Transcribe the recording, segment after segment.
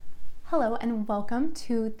Hello and welcome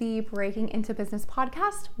to the Breaking Into Business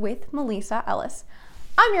podcast with Melissa Ellis.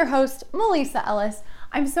 I'm your host, Melissa Ellis.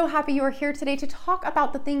 I'm so happy you are here today to talk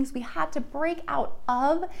about the things we had to break out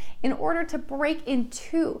of in order to break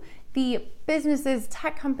into the businesses,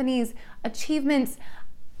 tech companies, achievements,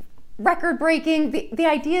 record-breaking, the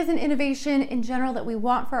ideas and innovation in general that we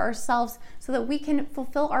want for ourselves so that we can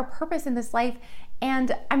fulfill our purpose in this life.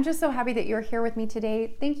 And I'm just so happy that you're here with me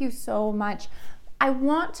today. Thank you so much. I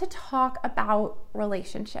want to talk about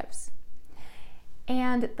relationships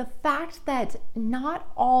and the fact that not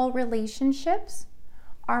all relationships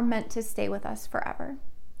are meant to stay with us forever.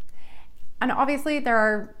 And obviously there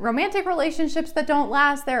are romantic relationships that don't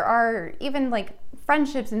last. There are even like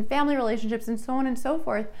friendships and family relationships and so on and so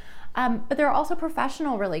forth. But there are also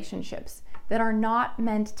professional relationships that are not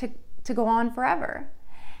meant to go on forever.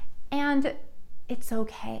 And it's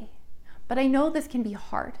okay. But I know this can be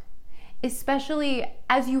hard, especially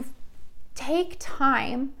as you take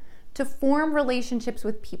time to form relationships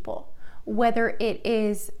with people, whether it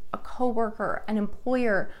is a coworker, an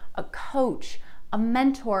employer, a coach, a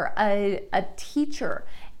mentor, a teacher,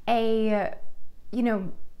 a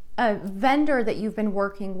vendor that you've been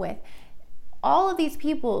working with. All of these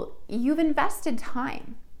people, you've invested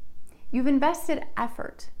time, you've invested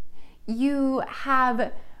effort, you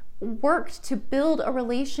have worked to build a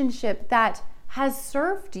relationship that has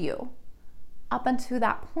served you up until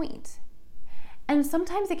that point. And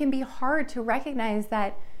sometimes it can be hard to recognize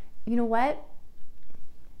that, you know what,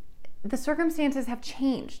 the circumstances have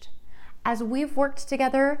changed. As we've worked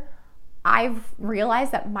together, I've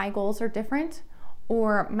realized that my goals are different,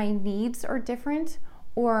 or my needs are different,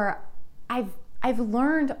 or I've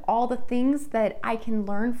learned all the things that I can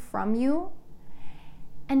learn from you.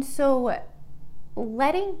 And so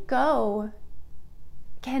letting go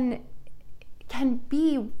can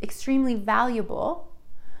be extremely valuable,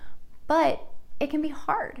 but it can be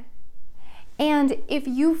hard. And if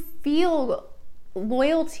you feel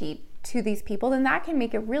loyalty to these people, then that can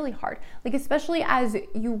make it really hard. Like, especially as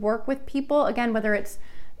you work with people, again, whether it's,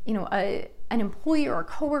 an employee or a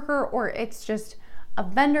coworker, or it's just a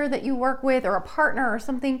vendor that you work with or a partner or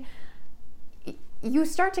something, you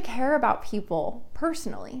start to care about people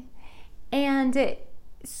personally. And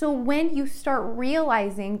so when you start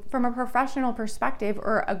realizing from a professional perspective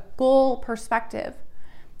or a goal perspective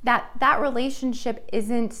that relationship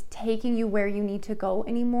isn't taking you where you need to go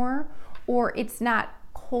anymore, or it's not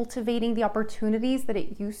cultivating the opportunities that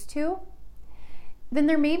it used to, then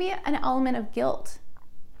there may be an element of guilt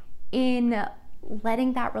in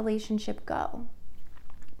letting that relationship go.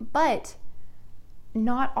 But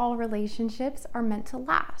not all relationships are meant to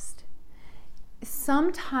last.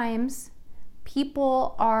 Sometimes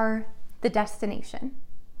people are the destination.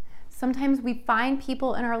 Sometimes we find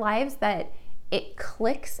people in our lives that it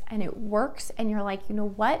clicks and it works, and you're like, you know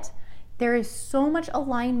what? There is so much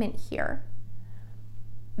alignment here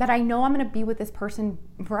that I know I'm going to be with this person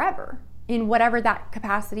forever in whatever that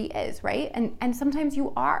capacity is, right? And sometimes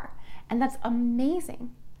you are, and that's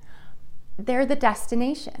amazing. They're the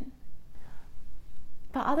destination.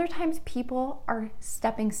 But other times people are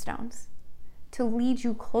stepping stones to lead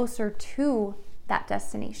you closer to that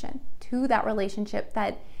destination, to that relationship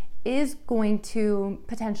that is going to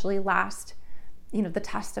potentially last, the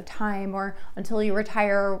test of time, or until you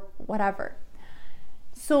retire, or whatever.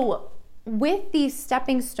 So with these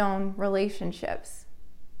stepping stone relationships,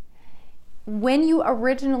 when you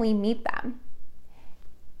originally meet them,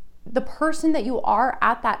 the person that you are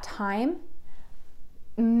at that time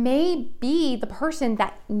may be the person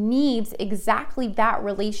that needs exactly that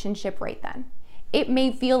relationship right then. It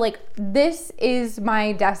may feel like this is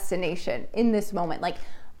my destination in this moment. Like,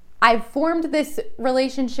 I've formed this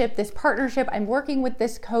relationship, this partnership, I'm working with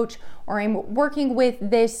this coach, or I'm working with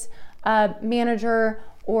this manager,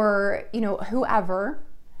 or whoever,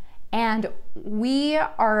 and we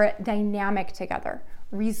are dynamic together.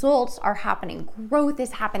 Results are happening, growth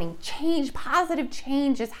is happening, positive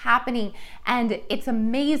change is happening, and it's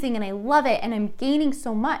amazing, and I love it, and I'm gaining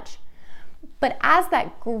so much. But as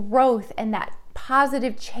that growth and that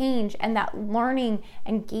positive change and that learning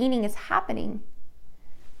and gaining is happening,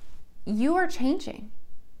 you are changing.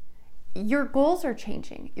 Your goals are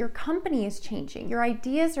changing. Your company is changing. Your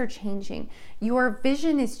ideas are changing. Your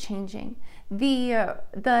vision is changing.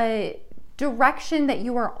 The direction that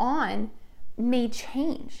you are on may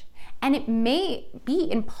change. And it may be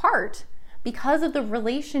in part because of the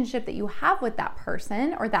relationship that you have with that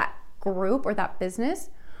person or that group or that business,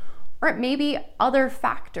 or it may be other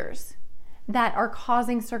factors that are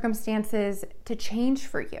causing circumstances to change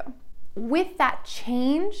for you. With that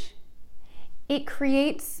change, it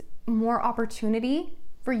creates more opportunity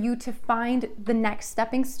for you to find the next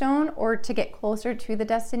stepping stone or to get closer to the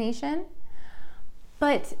destination.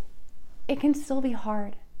 But it can still be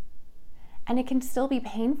hard, and it can still be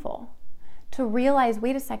painful to realize,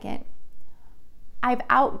 wait a second, I've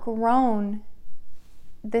outgrown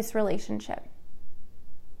this relationship.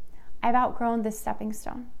 I've outgrown this stepping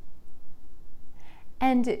stone.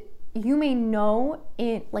 And you may know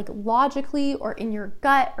it, like logically or in your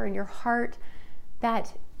gut or in your heart,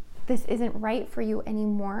 that this isn't right for you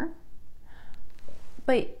anymore.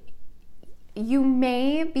 But you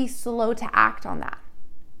may be slow to act on that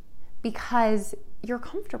because you're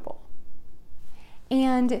comfortable.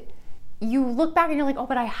 And you look back and you're like, oh,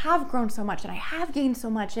 but I have grown so much and I have gained so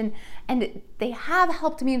much and they have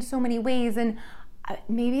helped me in so many ways. And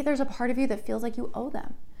maybe there's a part of you that feels like you owe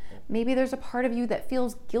them. Maybe there's a part of you that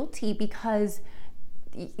feels guilty because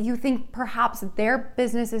you think perhaps their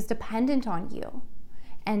business is dependent on you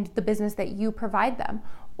and the business that you provide them.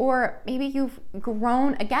 Or maybe you've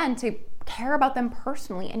grown again to care about them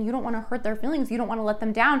personally and you don't want to hurt their feelings. You don't want to let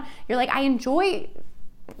them down. You're like, I enjoy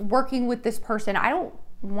working with this person. I don't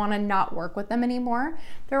want to not work with them anymore.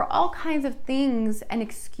 There are all kinds of things and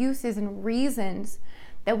excuses and reasons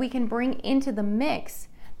that we can bring into the mix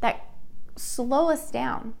that slow us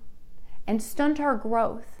down and stunt our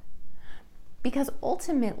growth. Because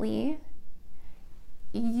ultimately,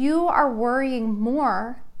 you are worrying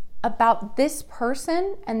more about this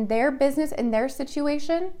person and their business and their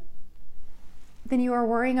situation than you are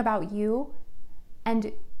worrying about you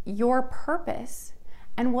and your purpose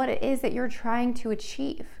and what it is that you're trying to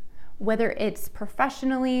achieve, whether it's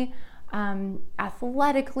professionally,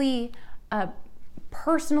 athletically,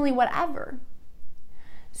 personally, whatever.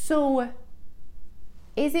 So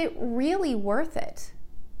is it really worth it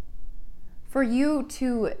for you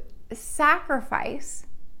to sacrifice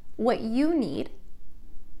what you need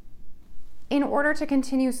in order to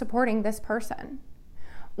continue supporting this person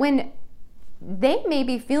when they may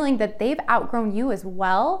be feeling that they've outgrown you as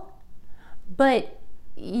well, but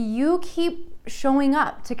you keep showing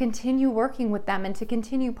up to continue working with them and to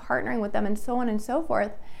continue partnering with them and so on and so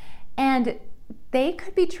forth. And they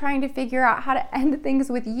could be trying to figure out how to end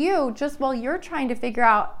things with you just while you're trying to figure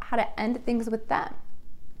out how to end things with them.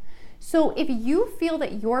 So if you feel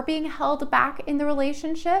that you're being held back in the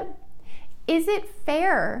relationship, is it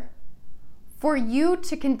fair for you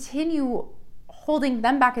to continue holding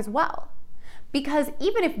them back as well? Because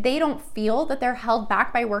even if they don't feel that they're held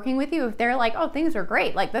back by working with you, if they're like, oh, things are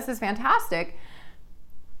great, like this is fantastic,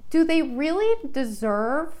 do they really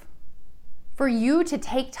deserve for you to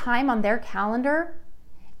take time on their calendar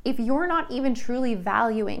if you're not even truly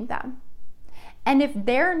valuing them? And if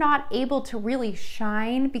they're not able to really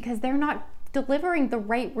shine because they're not delivering the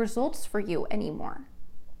right results for you anymore?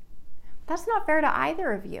 That's not fair to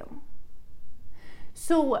either of you.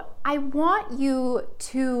 So I want you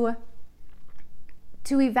to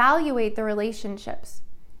evaluate the relationships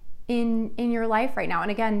in your life right now. And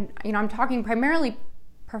again, I'm talking primarily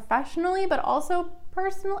professionally, but also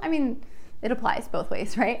personal. I mean, it applies both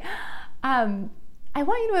ways, right? I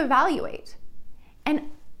want you to evaluate. And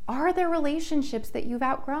are there relationships that you've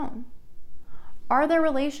outgrown? Are there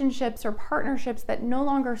relationships or partnerships that no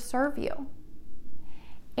longer serve you?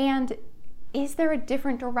 And is there a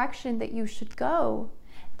different direction that you should go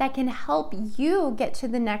that can help you get to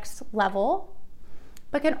the next level,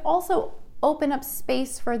 but can also open up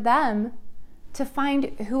space for them to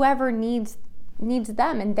find whoever needs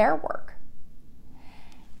them in their work?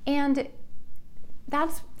 And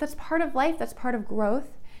that's part of life, that's part of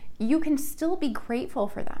growth. You can still be grateful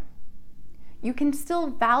for them. You can still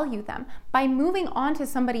value them. By moving on to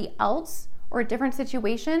somebody else or a different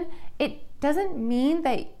situation, it doesn't mean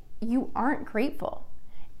that you aren't grateful.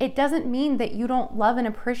 It doesn't mean that you don't love and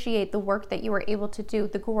appreciate the work that you were able to do,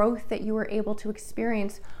 the growth that you were able to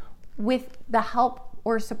experience with the help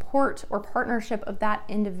or support or partnership of that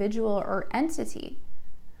individual or entity.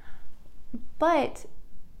 But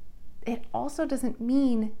it also doesn't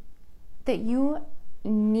mean that you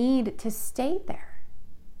need to stay there.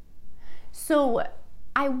 So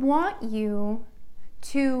I want you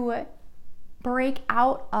to break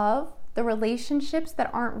out of the relationships that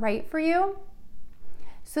aren't right for you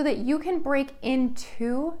so that you can break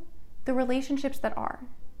into the relationships that are.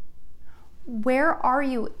 Where are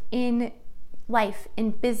you in life,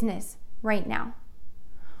 in business right now?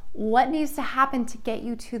 What needs to happen to get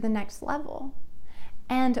you to the next level?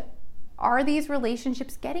 And are these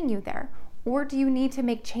relationships getting you there? Or do you need to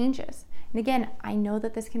make changes? And again, I know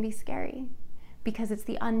that this can be scary because it's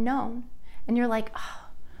the unknown. And you're like, oh,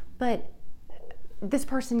 but this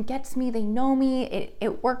person gets me, they know me,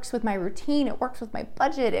 it works with my routine, it works with my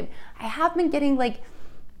budget. I have been getting like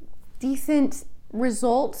decent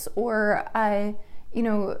results or,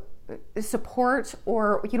 support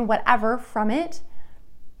or, whatever from it.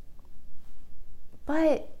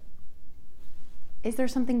 But is there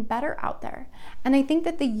something better out there? And I think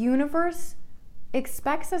that the universe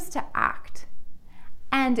expects us to act.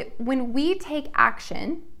 And when we take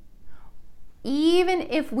action, even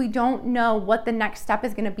if we don't know what the next step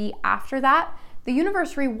is going to be after that, the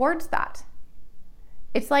universe rewards that.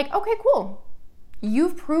 It's like, okay, cool.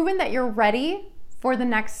 You've proven that you're ready for the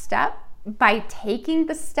next step by taking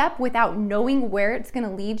the step without knowing where it's going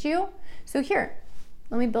to lead you. So here,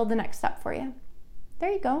 let me build the next step for you.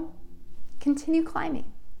 There you go. Continue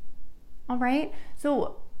climbing. All right.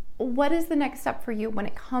 So what is the next step for you when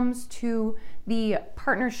it comes to the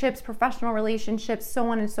partnerships, professional relationships, so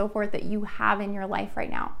on and so forth that you have in your life right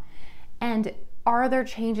now? And are there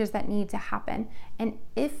changes that need to happen? And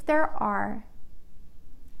if there are,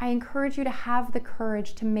 I encourage you to have the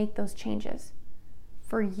courage to make those changes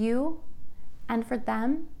for you and for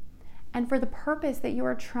them and for the purpose that you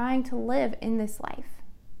are trying to live in this life.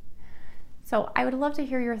 So I would love to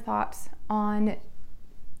hear your thoughts on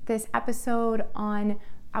this episode, on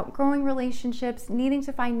outgrowing relationships, needing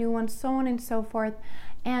to find new ones, so on and so forth.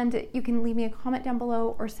 And you can leave me a comment down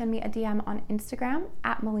below or send me a DM on Instagram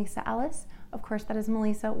at Melissa Ellis. Of course, that is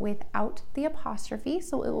Melissa without the apostrophe.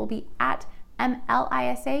 So it will be at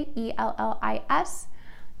MLISAELLIS.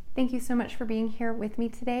 Thank you so much for being here with me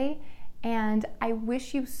today. And I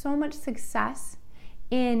wish you so much success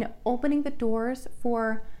in opening the doors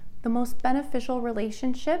for the most beneficial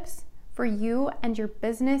relationships for you and your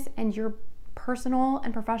business and your personal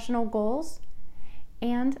and professional goals.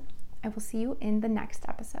 And I will see you in the next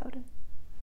episode.